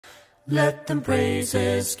Let them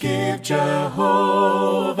praises give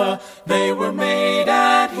Jehovah. They were made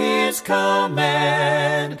at his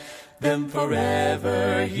command. Them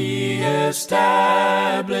forever he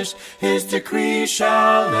established. His decree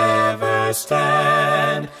shall ever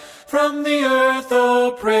stand. From the earth,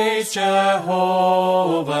 oh, praise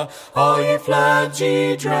Jehovah. All ye floods,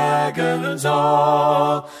 ye dragons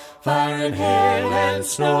all. Fire and hail and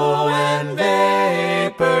snow and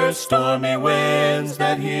vapor, stormy winds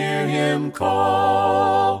that hear him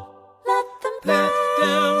call. Let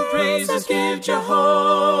them praises give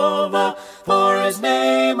Jehovah, for his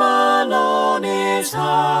name alone is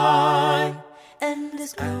high. And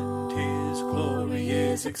his glory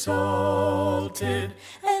is exalted.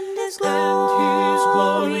 And his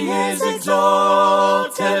glory is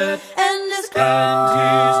exalted. And his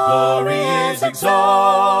glory is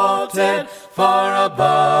exalted, far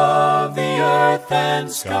above the earth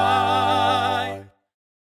and sky.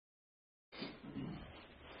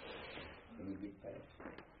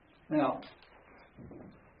 Now,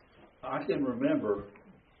 I can remember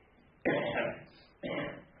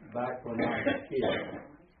back when I was a kid,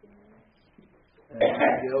 and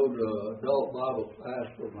I'd go to adult Bible class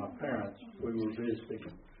with my parents. We were visiting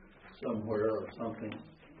somewhere or something.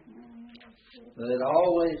 The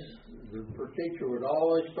teacher would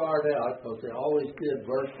always start out, because they always did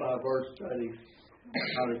verse-by-verse studies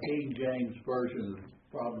out of King James Version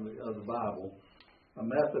probably of the Bible, a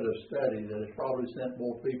method of study that has probably sent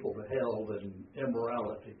more people to hell than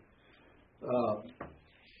immorality.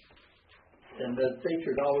 And the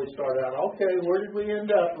teacher would always start out, okay, where did we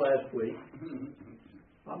end up last week?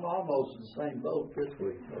 I'm almost in the same boat this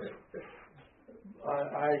week.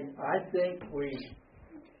 I think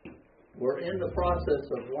we're in the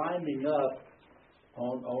process of winding up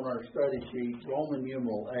on our study sheet, Roman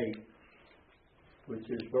numeral 8, which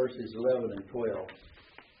is verses 11 and 12.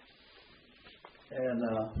 And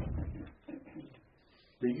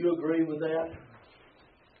do you agree with that?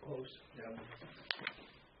 Close. Yeah.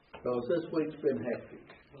 Because this week's been hectic.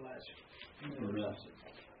 The last.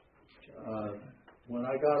 When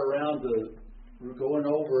I got around to going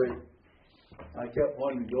over it, I kept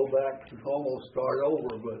wanting to go back to almost start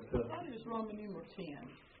over, but... I thought it was Roman numeral 10.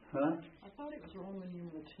 Huh? I thought it was Roman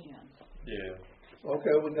numeral 10. Yeah.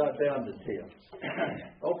 Okay, we got down to 10.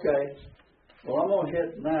 Okay. Well, I'm going to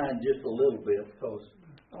hit 9 just a little bit, because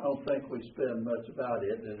I don't think we spend much about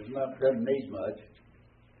it, and it doesn't need much.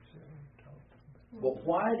 But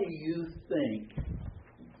why do you think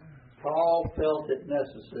Paul felt it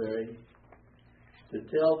necessary to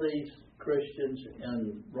tell these Christians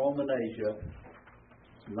in Roman Asia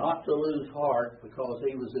not to lose heart because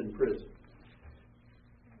he was in prison?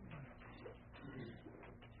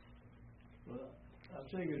 Well, I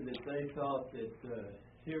figured that they thought that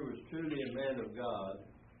here was truly a man of God,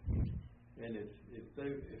 and if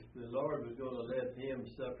the Lord was going to let him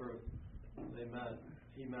suffer,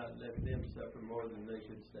 he might let them suffer more than they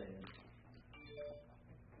could stand.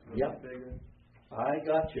 Yep, I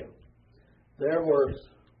got you. There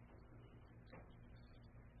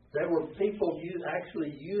were people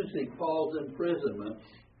actually using Paul's imprisonment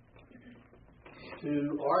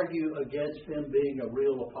to argue against him being a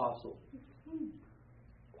real apostle.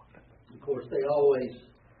 Of course, they always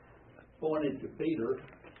pointed to Peter,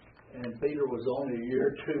 and Peter was only a year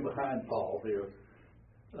or two behind Paul here.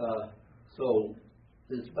 So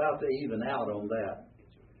it's about to even out on that.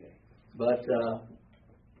 But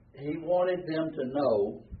he wanted them to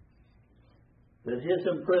know that his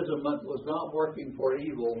imprisonment was not working for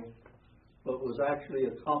evil, but was actually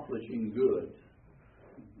accomplishing good.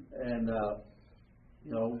 And,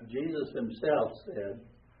 Jesus himself said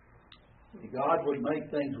God would make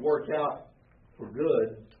things work out for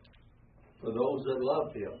good for those that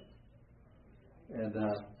loved him. And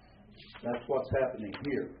that's what's happening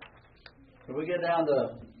here. So we get down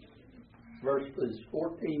to verses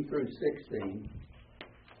 14 through 16,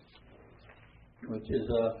 which is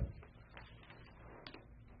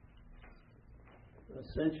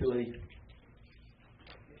essentially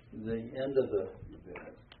the end of the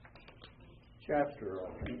chapter,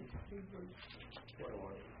 I think.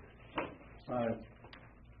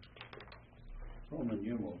 Roman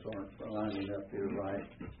numerals aren't lining up here right.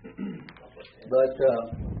 But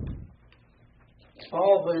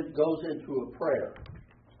Paul goes into a prayer.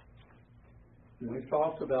 We've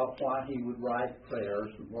talked about why he would write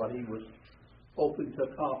prayers and what he was hoping to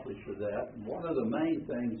accomplish with that. And one of the main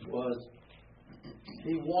things was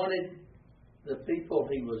he wanted the people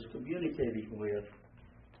he was communicating with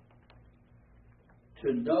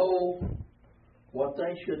to know what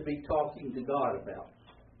they should be talking to God about.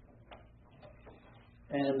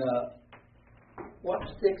 And what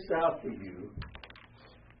sticks out to you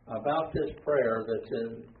about this prayer that's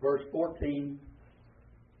in verse 14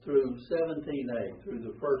 through 17a, through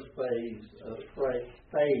the first phase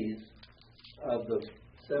of the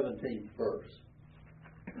 17th verse?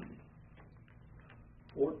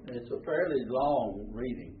 It's a fairly long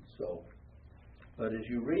reading, but as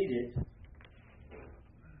you read it,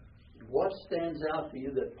 what stands out to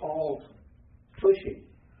you that Paul's pushing?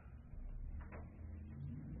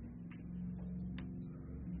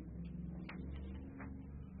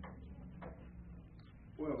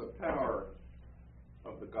 Well, the power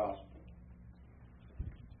of the gospel.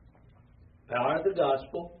 Power of the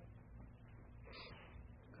gospel.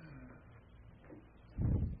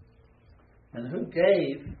 And who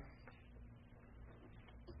gave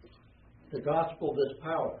the gospel this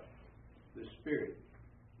power? The Spirit.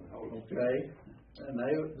 The Holy Spirit. Okay. And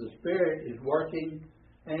the Spirit is working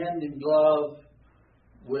hand in glove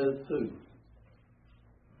with who?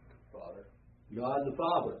 Father. God the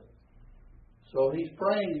Father. So he's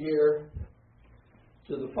praying here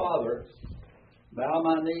to the Father, bow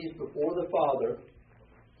my knees before the Father,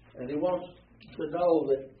 and he wants to know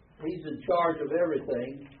that he's in charge of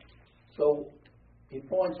everything. So he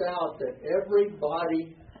points out that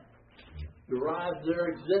everybody derives their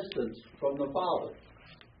existence from the Father.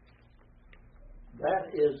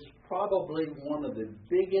 That is probably one of the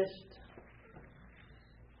biggest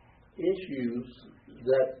issues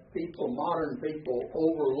that modern people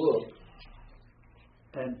overlook,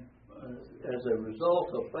 and as a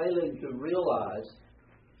result of failing to realize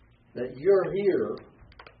that you're here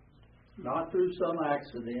not through some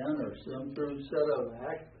accident or through a set of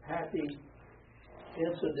happy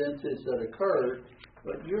incidences that occurred,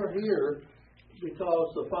 but you're here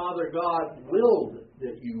because the Father God willed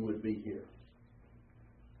that you would be here.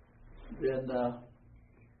 Then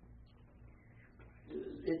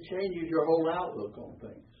it changes your whole outlook on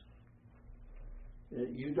things.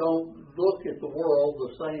 You don't look at the world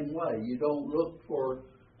the same way. You don't look for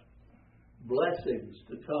blessings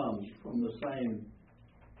to come from the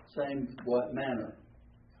same what manner.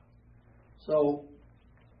 So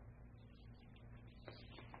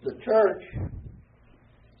the church,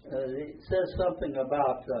 it says something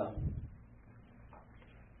about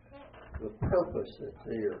the purpose that's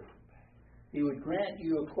here. He would grant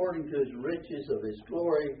you according to his riches of his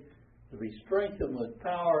glory to be strengthened with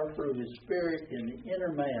power through his Spirit in the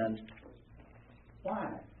inner man. Why?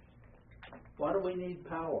 Why do we need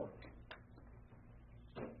power?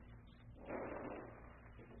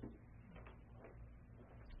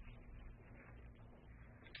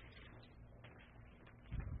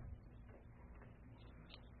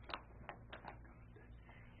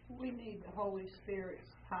 We need the Holy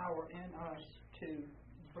Spirit's power in us to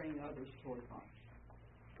bring others toward God.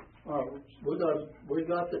 We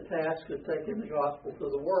got the task of taking the gospel to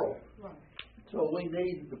the world. Right. So we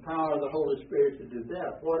need the power of the Holy Spirit to do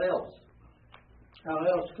that. What else? How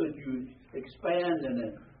else could you expand in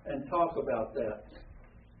it and talk about that?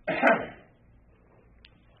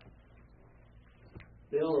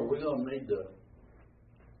 Bill, are we going to need to?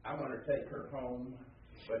 I'm going to take her home,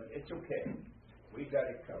 but it's okay. We got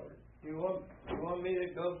it covered. You want me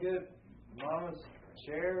to go get Mama's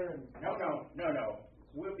chair? No.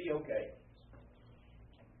 We'll be okay.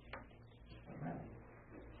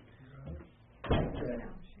 Okay.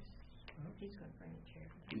 He's going to bring a chair.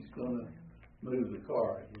 He's going to move the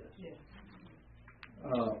car, I guess. Yeah.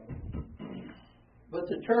 But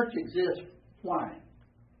the church exists. Why?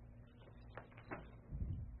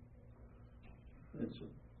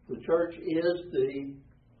 The church is the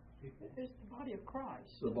It's the body of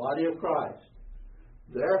Christ. The body of Christ.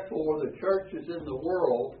 Therefore, the church is in the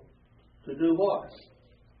world to do what?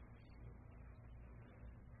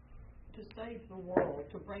 To save the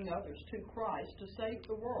world, to bring others to Christ, to save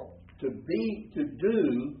the world. To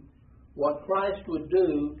do what Christ would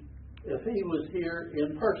do if he was here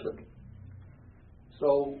in person.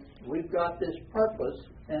 So we've got this purpose,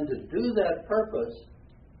 and to do that purpose,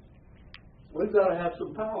 we've got to have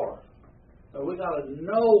some power. And we've got to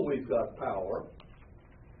know we've got power.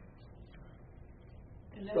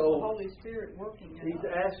 And that's So the Holy Spirit working in he's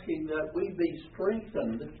us. asking that we be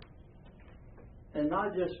strengthened, and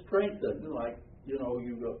not just strengthened, like, you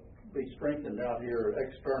be strengthened out here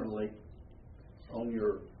externally on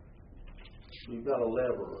you've got a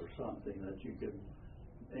lever or something that you can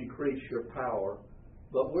increase your power.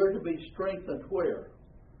 But we're to be strengthened where?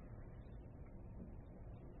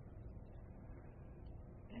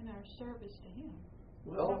 In our service to Him. I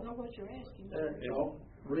Well, don't know what you're asking.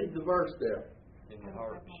 read the verse there. In I the don't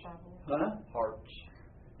hearts. have my Bible. Huh? Hearts.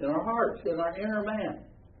 In our hearts, in our inner man.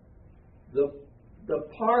 The the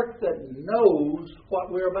part that knows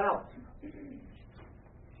what we're about.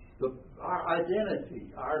 Our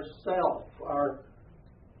identity, our self,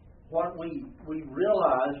 what we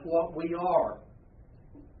realize what we are.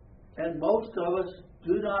 And most of us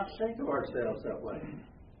do not think of ourselves that way.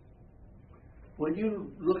 When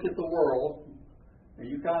you look at the world and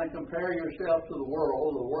you kind of compare yourself to the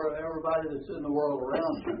world, everybody that's in the world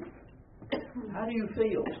around you, how do you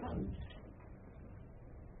feel?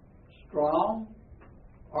 Strong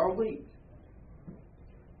or weak?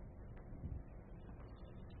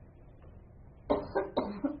 I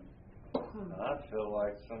feel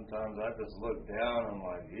like sometimes I just look down and I'm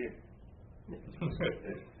like, yeah.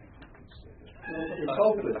 It's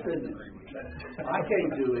hopeless, isn't it? I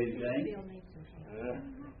can't do anything. Yeah.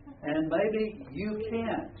 And maybe you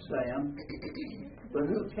can't, Sam, but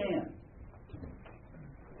who can?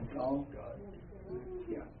 No?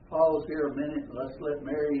 Yeah. Pause here a minute and let's let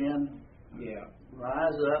Mary Ann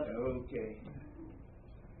rise up. Okay.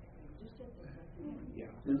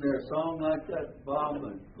 Yeah. Isn't there a song like that, Bob?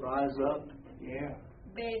 Rise up? Yeah.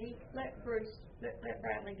 Betty, let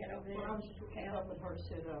Bradley get over there. Well, I'm just helping her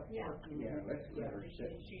sit up. Yeah. Yeah, let's let her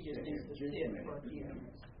sit. She just needs to sit for a few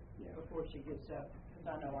minutes before she gets up.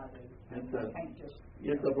 Because I know I do. I can't just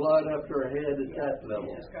Get the blood up to her head at that level.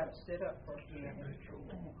 You just got to sit up for a few minutes.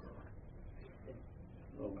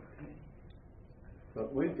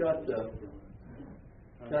 But we've got to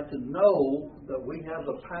know that we have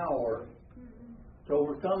the power to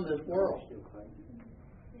overcome this world.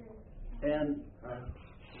 And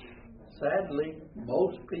sadly,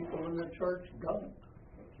 most people in the church don't.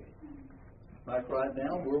 Like right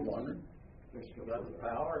now, we're wondering, we've got the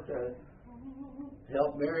power to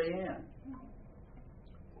help Mary Ann.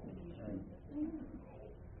 And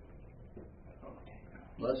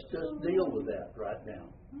let's just deal with that right now.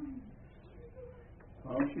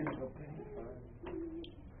 Aren't you?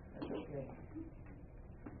 That's okay.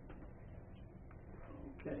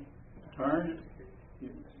 Okay. Turn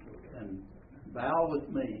and bow with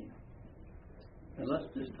me. And let's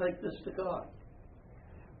just take this to God.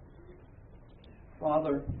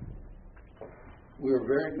 Father, we're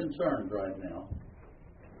very concerned right now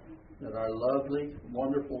that our lovely,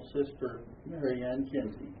 wonderful sister, Mary Ann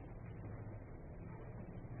Kinsey,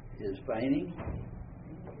 is fainting,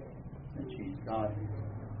 and she's not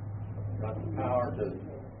got the power to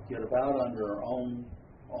get about under her own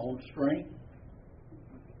strength.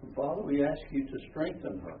 And Father, we ask you to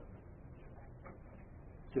strengthen her,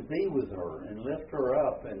 to be with her and lift her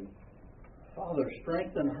up, and Father,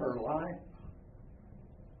 strengthen her life.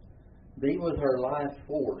 Be with her life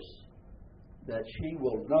force, that she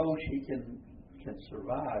will know she can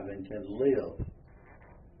survive and can live.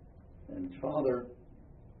 And Father,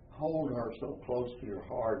 hold her so close to your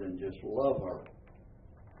heart and just love her,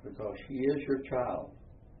 because she is your child.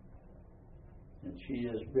 And she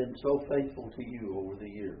has been so faithful to you over the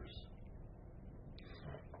years.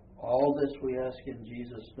 All this we ask in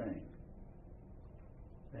Jesus' name.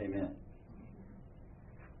 Amen.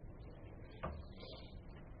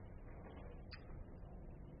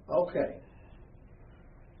 Okay.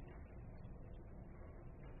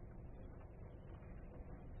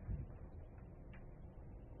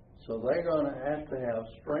 So they're going to have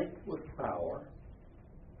strength with power.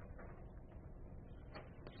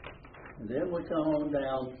 And then we come on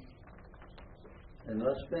down and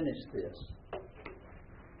let's finish this.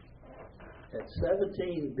 At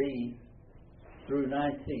 17b through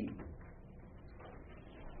 19.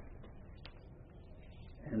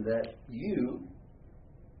 And that you,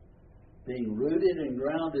 being rooted and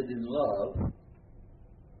grounded in love,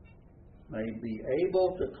 may be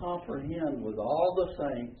able to comprehend with all the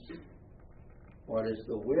saints what is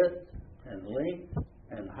the width and length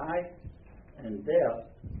and height and depth,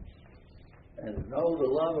 and know the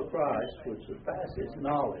love of Christ which surpasses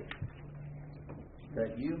knowledge,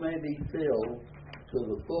 that you may be filled to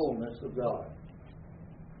the fullness of God.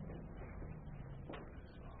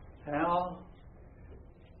 How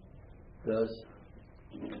does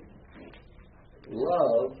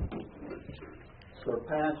love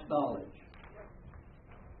surpass knowledge?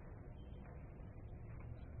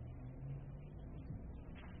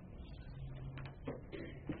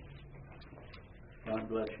 God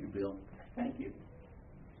bless you, Bill. Thank you.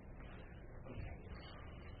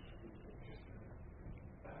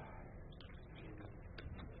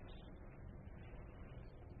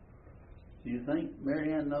 Do you think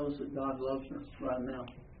Mary Ann knows that God loves her right now?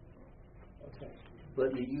 Okay.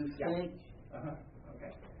 But do you think,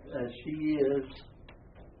 Okay. as she is,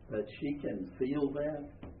 that she can feel that?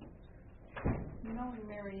 Knowing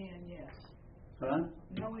Mary Ann, yes. Huh?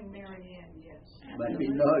 Knowing Mary Ann, yes. Maybe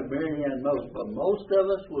knowing Mary Ann most, but most of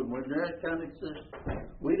us, when we're in that kind of situation,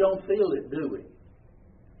 we don't feel it, do we?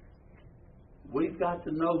 We've got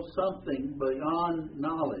to know something beyond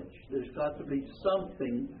knowledge. There's got to be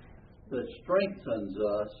something that strengthens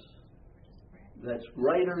us that's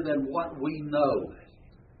greater than what we know.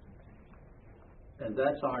 And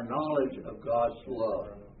that's our knowledge of God's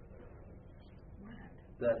love.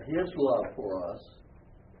 That His love for us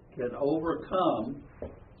can overcome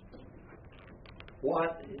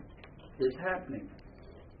what is happening.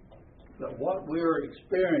 That what we're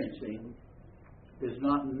experiencing is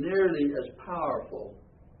not nearly as powerful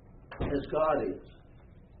as God is.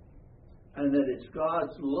 And that it's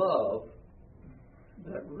God's love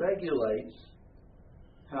that regulates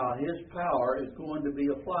how His power is going to be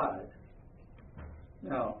applied.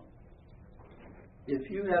 Now, if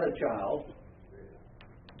you had a child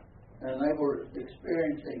and they were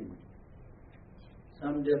experiencing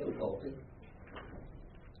some difficulty,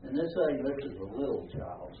 and this is a little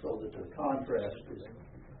child, so that the contrast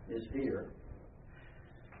is here.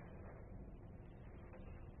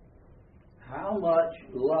 How much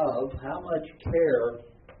love, how much care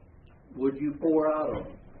would you pour out on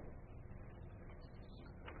them?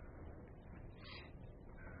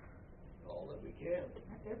 All that we can.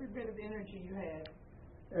 Every bit of energy you have.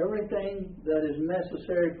 Everything that is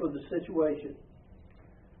necessary for the situation.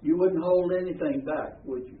 You wouldn't hold anything back,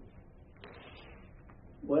 would you?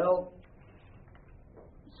 Well,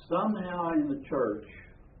 somehow in the church,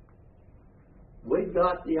 we've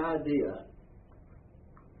got the idea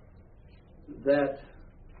that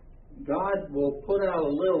God will put out a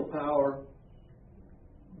little power,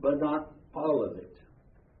 but not all of it.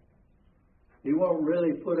 He won't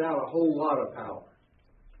really put out a whole lot of power.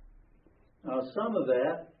 Now, some of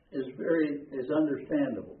that is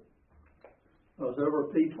understandable. Because there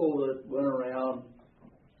were people that went around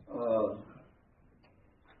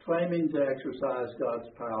claiming to exercise God's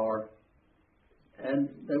power, and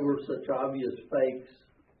they were such obvious fakes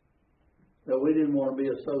that we didn't want to be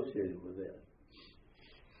associated with it.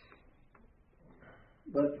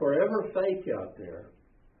 But for every fake out there,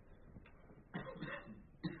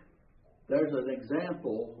 there's an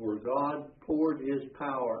example where God poured His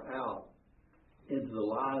power out into the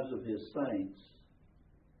lives of His saints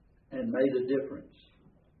and made a difference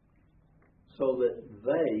so that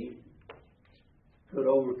they could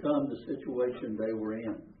overcome the situation they were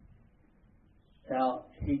in. Now,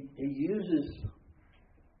 he uses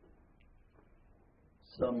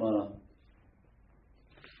some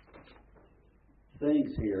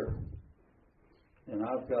things here, and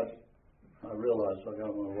I realize I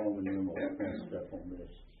got my Roman numeral step on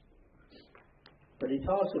this. But he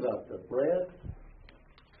talks about the breadth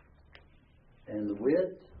and the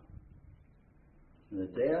width and the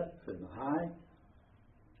depth and the height.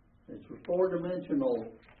 It's a four-dimensional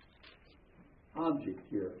object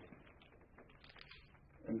here.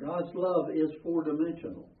 And God's love is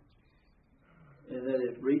four-dimensional in that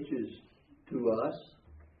it reaches to us.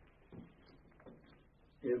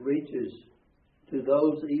 It reaches to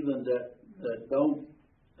those even that don't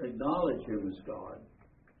acknowledge Him as God.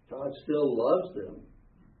 God still loves them.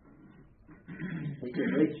 He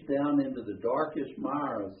can reach down into the darkest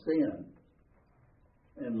mire of sin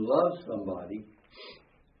and love somebody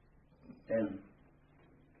and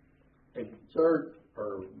exert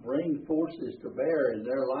or bring forces to bear in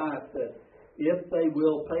their life that, if they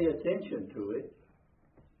will pay attention to it,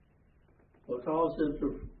 will cause them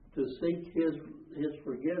to seek His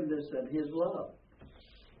forgiveness and His love.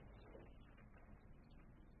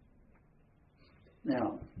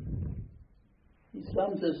 Now, he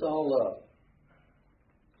sums this all up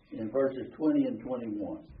in verses 20 and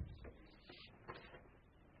 21.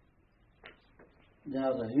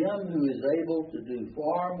 Now to Him who is able to do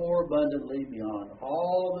far more abundantly beyond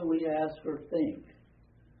all that we ask or think,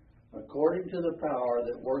 according to the power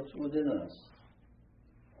that works within us,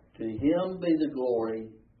 to Him be the glory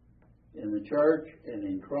in the church and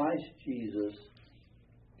in Christ Jesus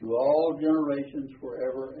to all generations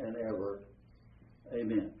forever and ever.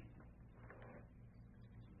 Amen.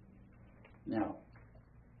 Now,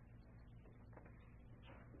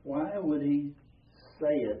 why would he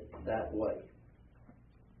say it that way?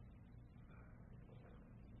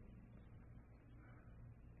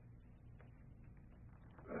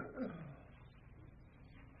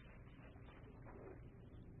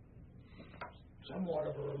 Somewhat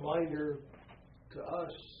of a reminder to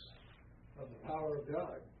us of the power of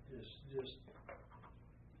God. Just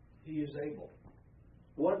He is able.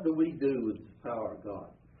 What do we do with the power of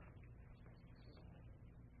God?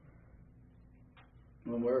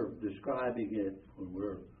 When we're describing it, when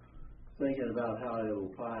we're thinking about how it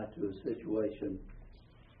will apply to a situation.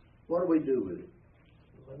 What do we do with it?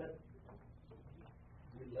 Limit.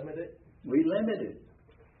 We limit it. We limit it.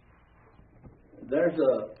 There's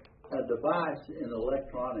a device in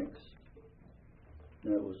electronics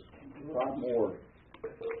that was a lot more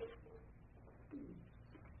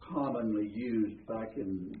commonly used back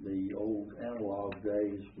in the old analog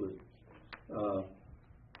days with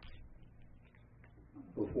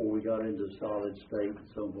before we got into solid state and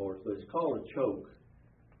so forth. But it's called a choke.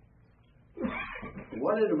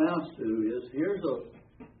 What it amounts to is here's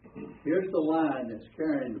the line that's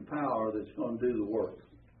carrying the power that's going to do the work.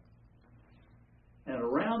 And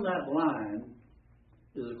around that line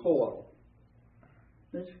is a coil.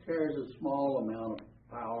 This carries a small amount of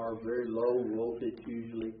power, very low voltage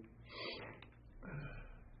usually.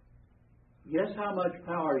 Guess how much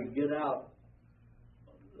power you get out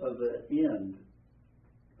of the end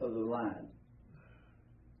of the line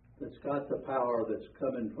that's got the power that's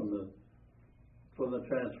coming from the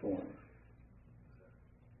transformer?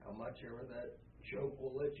 How much ever that choke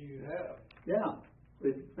will let you have. Yeah.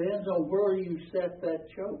 It depends on where you set that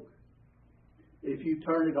choke. If you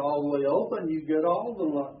turn it all the way open, you get all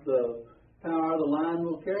the power the line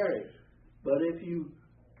will carry. But if you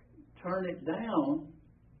turn it down,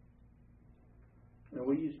 and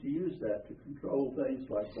we used to use that to control things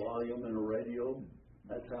like volume in a radio.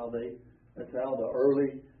 That's how the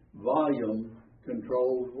early volume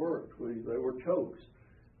controls worked. They were chokes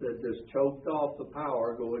that just choked off the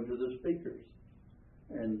power going to the speakers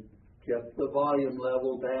and kept the volume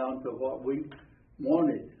level down to what we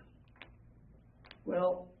wanted.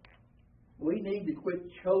 Well, we need to quit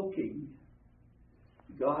choking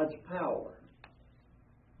God's power.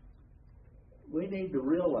 We need to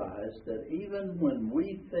realize that even when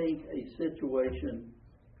we think a situation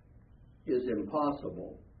is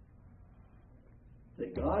impossible,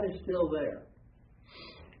 that God is still there.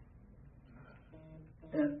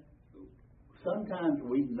 And sometimes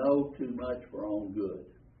we know too much for our own good.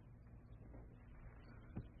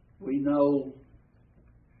 We know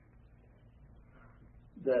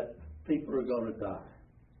that people are going to die.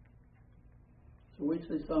 So we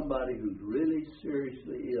see somebody who's really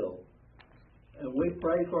seriously ill, and we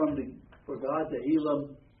pray for them for God to heal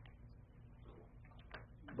them.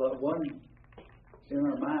 But in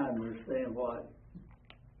our mind, we're saying what?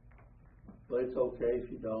 But it's okay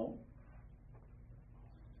if you don't.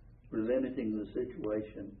 We're limiting the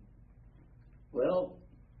situation. Well,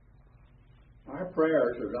 our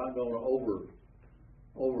prayers are not going to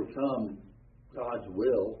overcome God's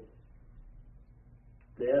will.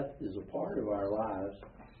 Death is a part of our lives.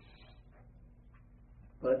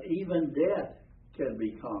 But even death can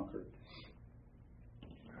be conquered.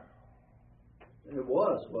 It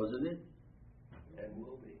wasn't it? And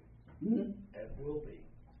will be. Hmm? And will be.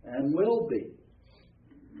 And will be.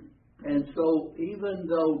 And so even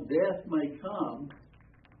though death may come,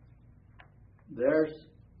 there's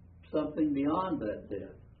something beyond that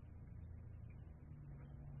death.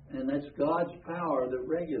 And that's God's power that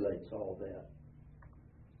regulates all that.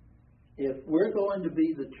 If we're going to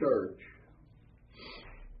be the church,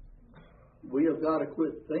 we have got to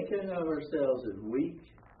quit thinking of ourselves as weak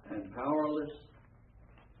and powerless.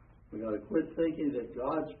 We've got to quit thinking that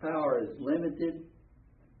God's power is limited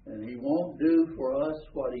and He won't do for us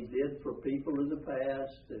what He did for people in the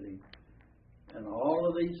past and all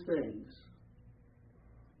of these things.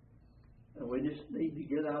 And we just need to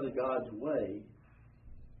get out of God's way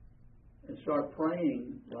and start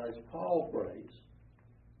praying as Paul prays,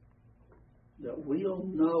 that we'll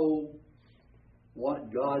know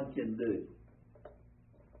what God can do.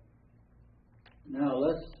 Now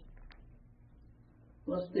let's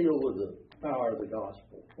deal with the power of the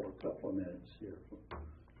gospel for a couple of minutes here.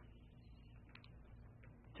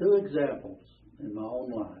 2 examples in my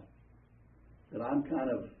own life that I'm kind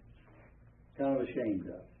of ashamed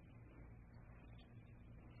of.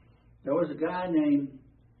 There was a guy named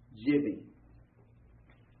Jimmy.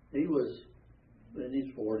 He was in his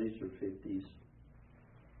 40s or 50s.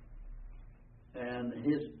 And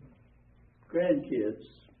his grandkids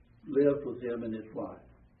lived with him and his wife.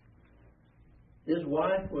 His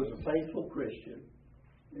wife was a faithful Christian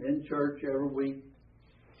in church every week.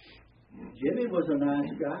 Jimmy was a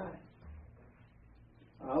nice guy.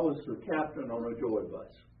 I was the captain on a joy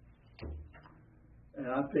bus. And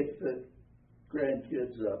I picked the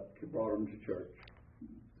grandkids up and brought them to church.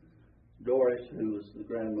 Doris, who was the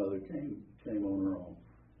grandmother, came on her own.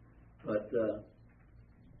 But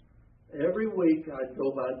every week I'd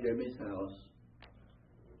go by Jimmy's house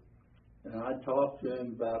and I'd talk to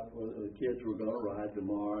him about whether the kids were going to ride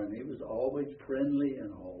tomorrow, and he was always friendly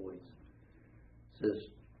and always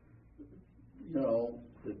just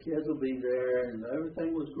the kids will be there, and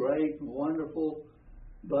everything was great and wonderful,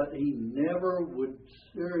 but he never would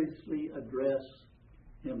seriously address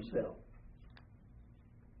himself.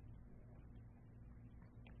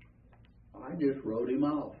 I just wrote him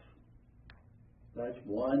off. That's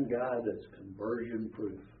one guy that's conversion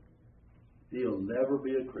proof. He'll never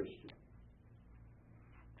be a Christian.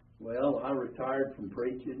 Well, I retired from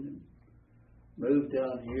preaching and moved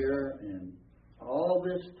down here, and all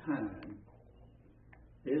this time,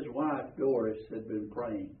 his wife, Doris, had been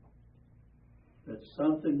praying that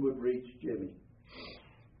something would reach Jimmy.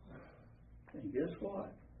 And guess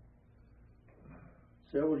what?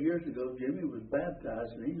 Several years ago, Jimmy was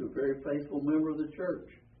baptized, and he's a very faithful member of the church.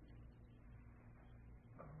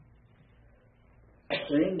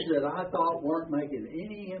 Things that I thought weren't making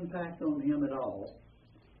any impact on him at all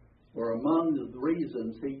were among the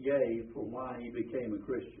reasons he gave for why he became a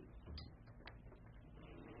Christian.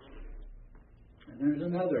 And there's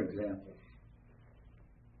another example.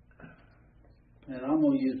 And I'm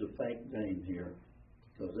going to use a fake name here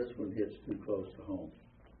because this one hits too close to home.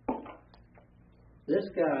 This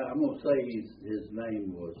guy, I'm going to say his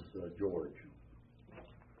name was George.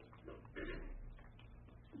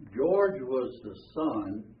 George was the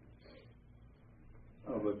son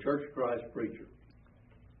of a Church of Christ preacher,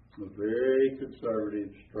 a very conservative,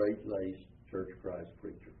 straight-laced Church of Christ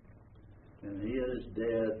preacher. And he and his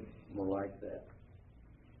dad were like that.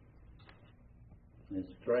 And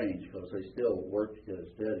it's strange because they still worked together.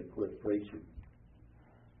 His dad had quit preaching,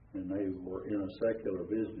 and they were in a secular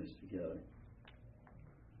business together.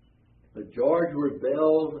 But George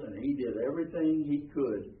rebelled, and he did everything he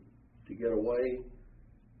could to get away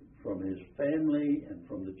from his family and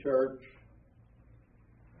from the church.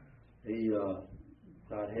 He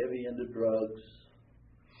got heavy into drugs.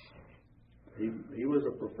 He was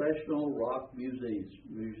a professional rock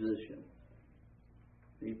musician.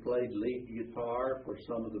 He played lead guitar for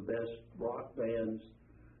some of the best rock bands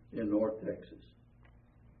in North Texas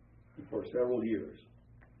for several years,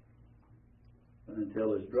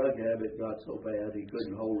 until his drug habit got so bad he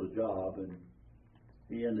couldn't hold a job, and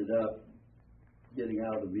he ended up getting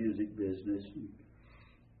out of the music business and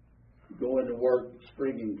going to work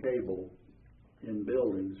stringing cable in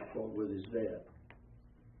buildings with his dad.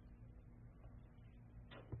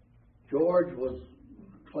 George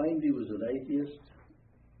claimed he was an atheist.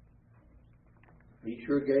 He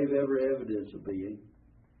sure gave every evidence of being.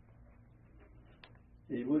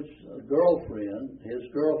 He was a girlfriend.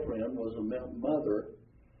 His girlfriend was a mother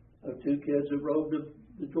of two kids that rode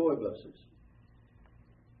the joy buses.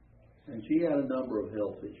 And she had a number of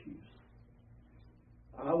health issues.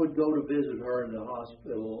 I would go to visit her in the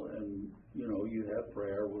hospital, and, you have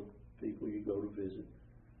prayer with people you go to visit.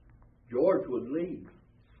 George would leave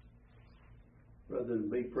rather than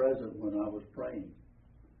be present when I was praying.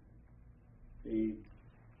 He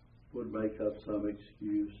would make up some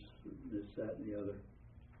excuse, this, that, and the other.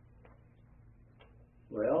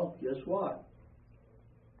 Well, guess what?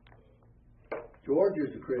 George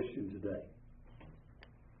is a Christian today.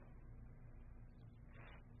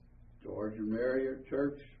 George and Mary are at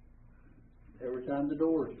church every time the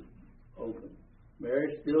doors are open.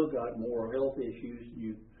 Mary's still got more health issues than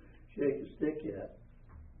you shake a stick at.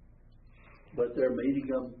 But they're meeting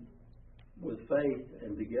them with faith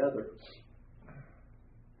and together.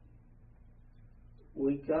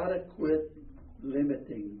 We got to quit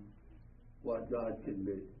limiting what God can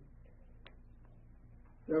do.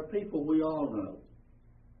 There are people we all know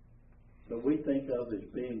that we think of as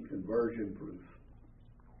being conversion proof.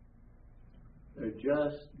 They're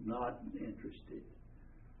just not interested.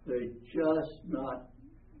 They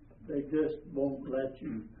just won't let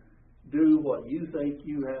you do what you think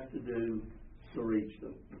you have to do to reach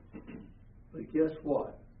them. But guess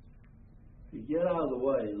what? If you get out of the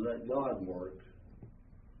way and let God work,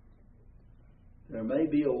 there may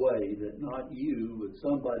be a way that not you, but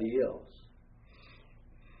somebody else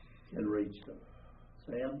can reach them.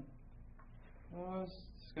 Sam? Well, I was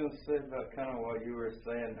just going to say about kind of what you were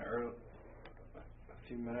saying earlier, a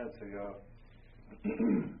few minutes ago,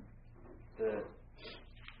 that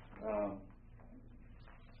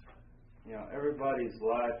everybody's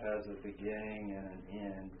life has a beginning and an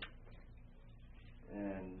end,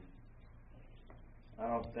 and I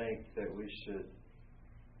don't think that we should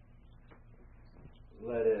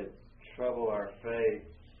let it trouble our faith,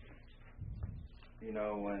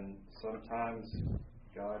 when sometimes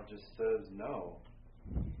God just says no.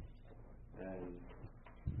 And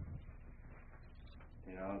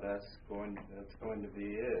that's going to be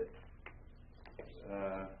it.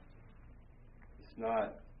 It's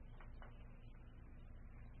not.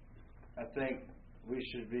 I think we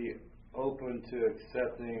should be open to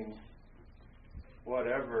accepting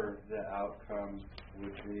whatever the outcome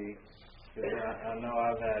would be. Because I know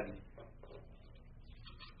I've had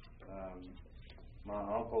my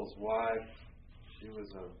uncle's wife. She was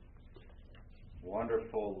a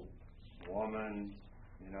wonderful woman,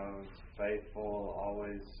 faithful,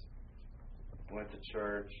 always went to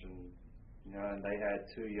church, and they had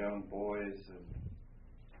 2 young boys, and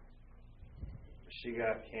she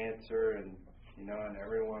got cancer, and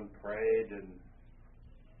everyone prayed, and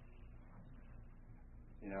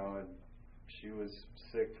and she was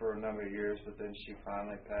sick for a number of years, but then she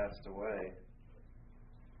finally passed away.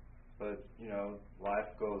 But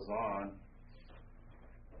life goes on.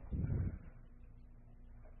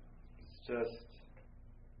 It's just,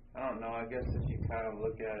 I don't know, I guess if you kind of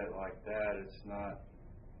look at it like that, it's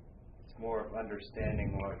more of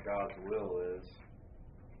understanding what God's will is.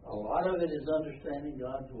 A lot of it is understanding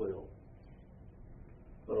God's will.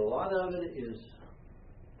 But a lot of it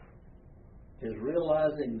is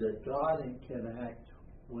realizing that God can act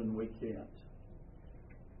when we can't.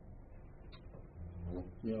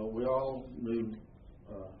 We all knew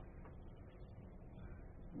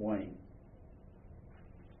Wayne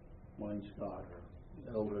Scott,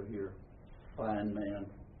 elder here, fine man.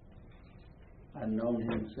 I've known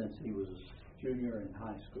him since he was a junior in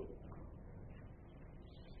high school.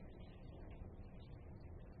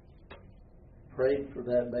 Prayed for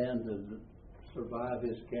that man to survive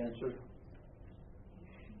his cancer,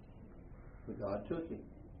 but God took him.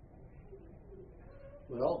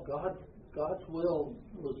 Well, God's will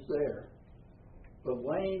was there, but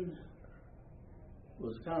Wayne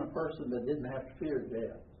was the kind of person that didn't have to fear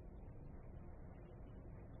death.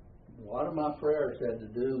 A lot of my prayers had to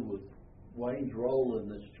do with Wayne's role in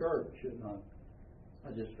this church, and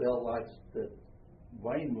I just felt like that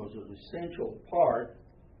Wayne was an essential part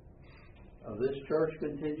of this church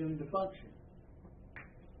continuing to function.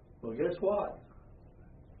 Well, guess what?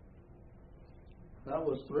 That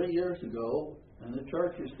was 3 years ago, and the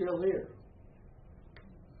church is still here.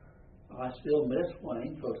 I still miss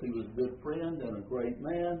Wayne because he was a good friend and a great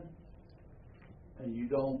man, and you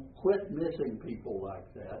don't quit missing people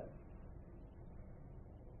like that.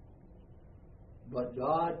 But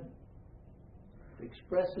God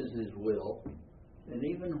expresses His will, and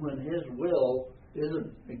even when His will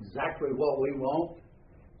isn't exactly what we want,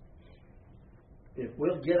 if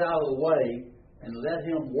we'll get out of the way and let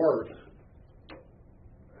Him work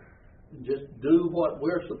and just do what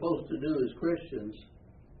we're supposed to do as Christians,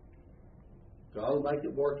 God will make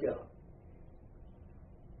it work out.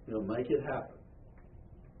 He'll make it happen.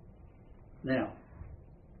 Now,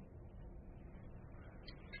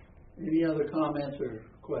 any other comments or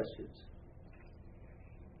questions?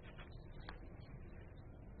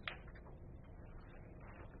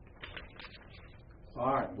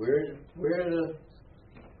 All right, we're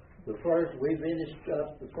the first. We finished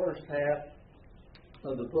up the first half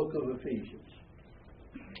of the book of Ephesians,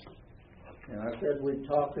 and I said we'd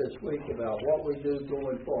talk this week about what we do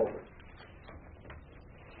going forward.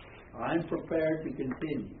 I'm prepared to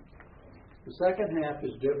continue. The second half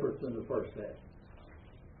is different than the first half.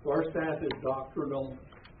 First half is doctrinal,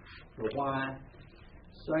 the why.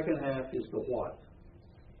 Second half is the what,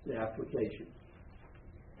 the application.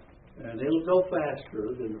 And it'll go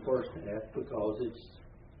faster than the first half because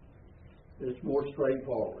it's more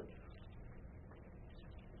straightforward.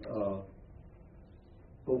 But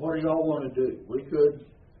what do y'all want to do? We could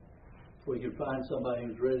find somebody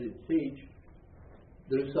who's ready to teach,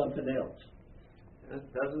 do something else.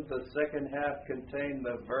 Doesn't the second half contain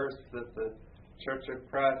the verse that the Church of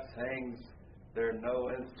Christ hangs their no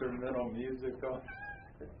instrumental music on?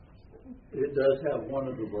 It does have one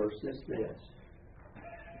of the verses, yes.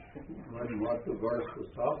 Wasn't what the verse was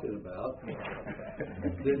talking about.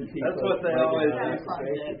 That's what they always used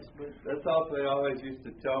to. That's what they always used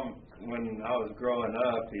to tell me when I was growing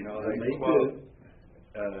up. They quote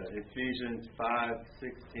Ephesians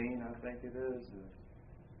 5:16, I think it is.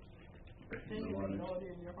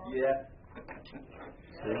 Yeah.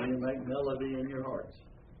 Sing and make melody in your hearts.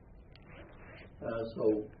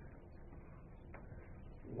 So,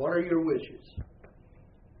 what are your wishes?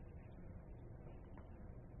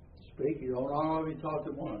 Speak. You don't all of you talk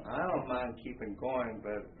at once. I don't mind keeping going,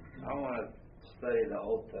 but I want to study the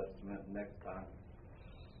Old Testament next time.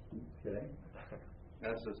 Okay.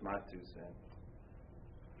 That's just my 2 cents.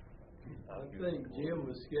 I think Jim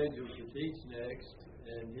was scheduled to teach next,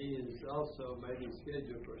 and he is also maybe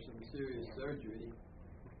scheduled for some serious surgery,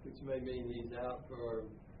 which may mean he's out for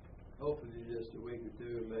hopefully just a week or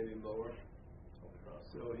 2, maybe more.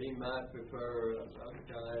 So he might prefer,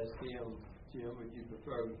 I'll ask him, Jim, would you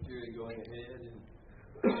prefer Judy going ahead and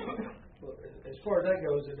as far as that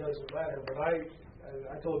goes, it doesn't matter. But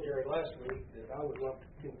I told Jerry last week that I would love to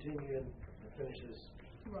continue and finish this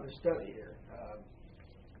study here.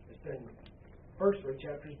 It's been first 3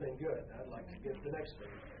 chapters been good. I'd like to get the next 3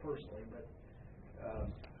 personally, but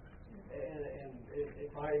and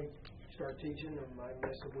if I start teaching and I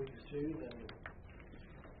miss a week or 2, then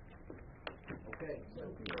okay.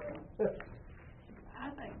 But, I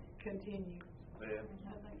think continue. Yeah. I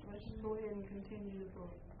think let's just go ahead and continue the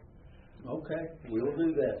book. Okay, we'll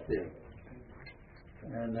do that then.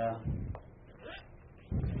 And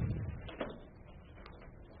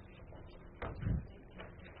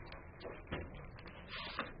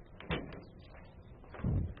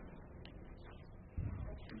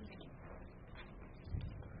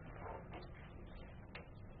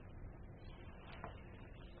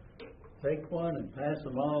take one and pass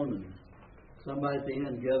them on, and somebody at the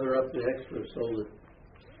end gather up the extra so that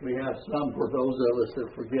we have some for those of us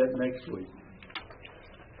that forget next week.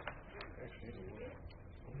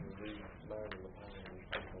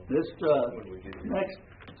 This next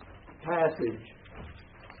passage,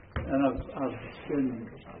 and I've been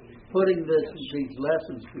putting these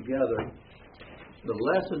lessons together. The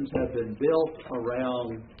lessons have been built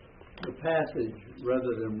around the passage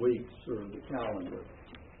rather than weeks or the calendar.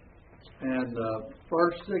 And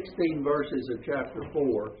first 16 verses of chapter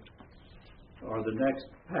 4 are the next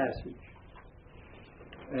passage.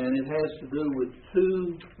 And it has to do with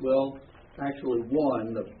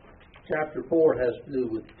one. The chapter 4 has to do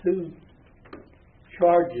with 2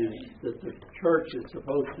 charges that the church is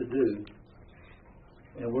supposed to do.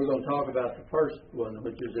 And we're going to talk about the first one,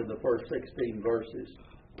 which is in the first 16 verses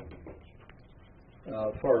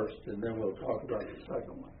first, and then we'll talk about the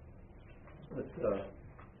second one. But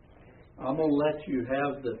I'm going to let you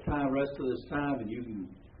have the rest of this time, and you can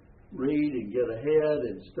read and get ahead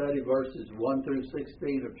and study verses 1 through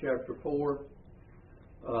 16 of chapter 4.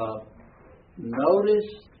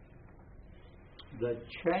 Notice the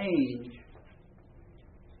change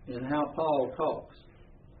in how Paul talks.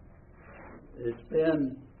 It's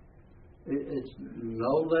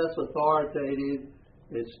no less authoritative.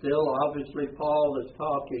 It's still obviously Paul that's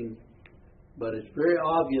talking, but it's very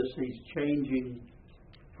obvious he's changing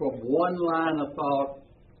from one line of thought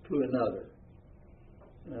to another.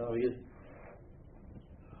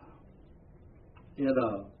 In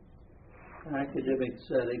an academic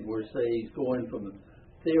setting, we're saying he's going from the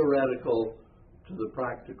theoretical to the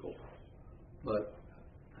practical, but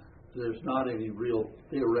there's not any real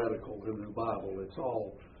theoretical in the Bible. It's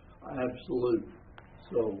all absolute.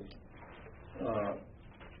 So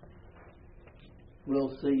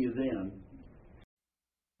we'll see you then.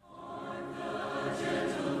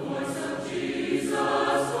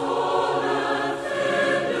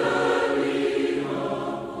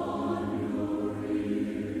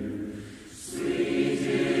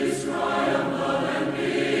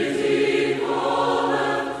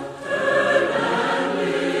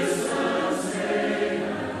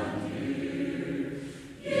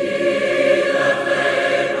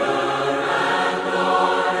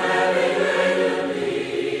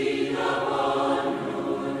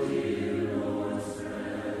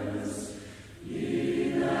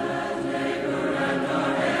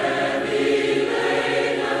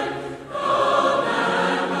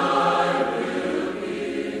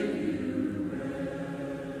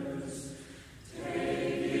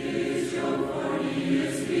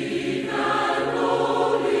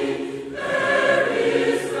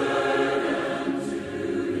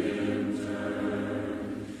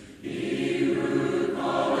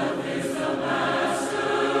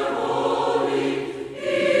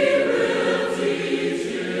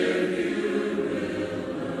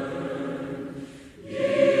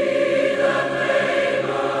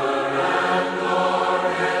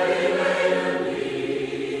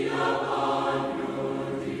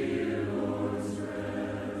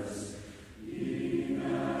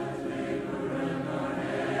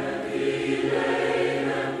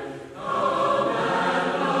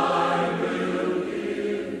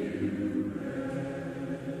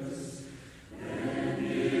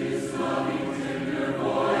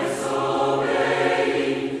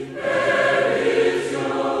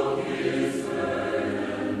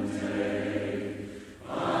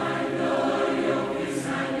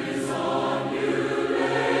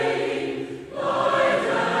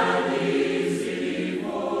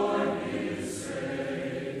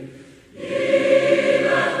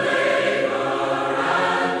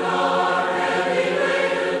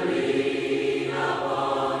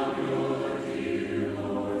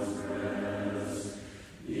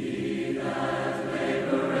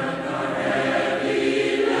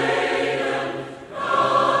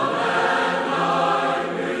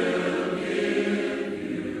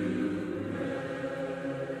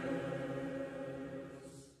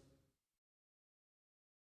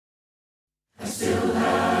 still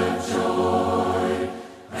have joy.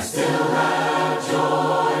 I still have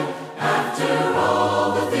joy. After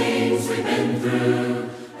all the things we've been through,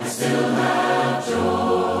 I still have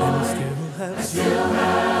joy. I still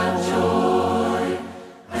have joy.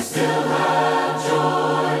 I still have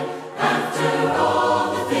joy. After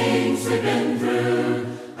all the things we've been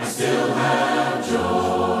through, I still have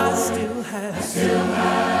joy. I still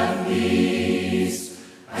have peace.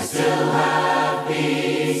 I still have peace.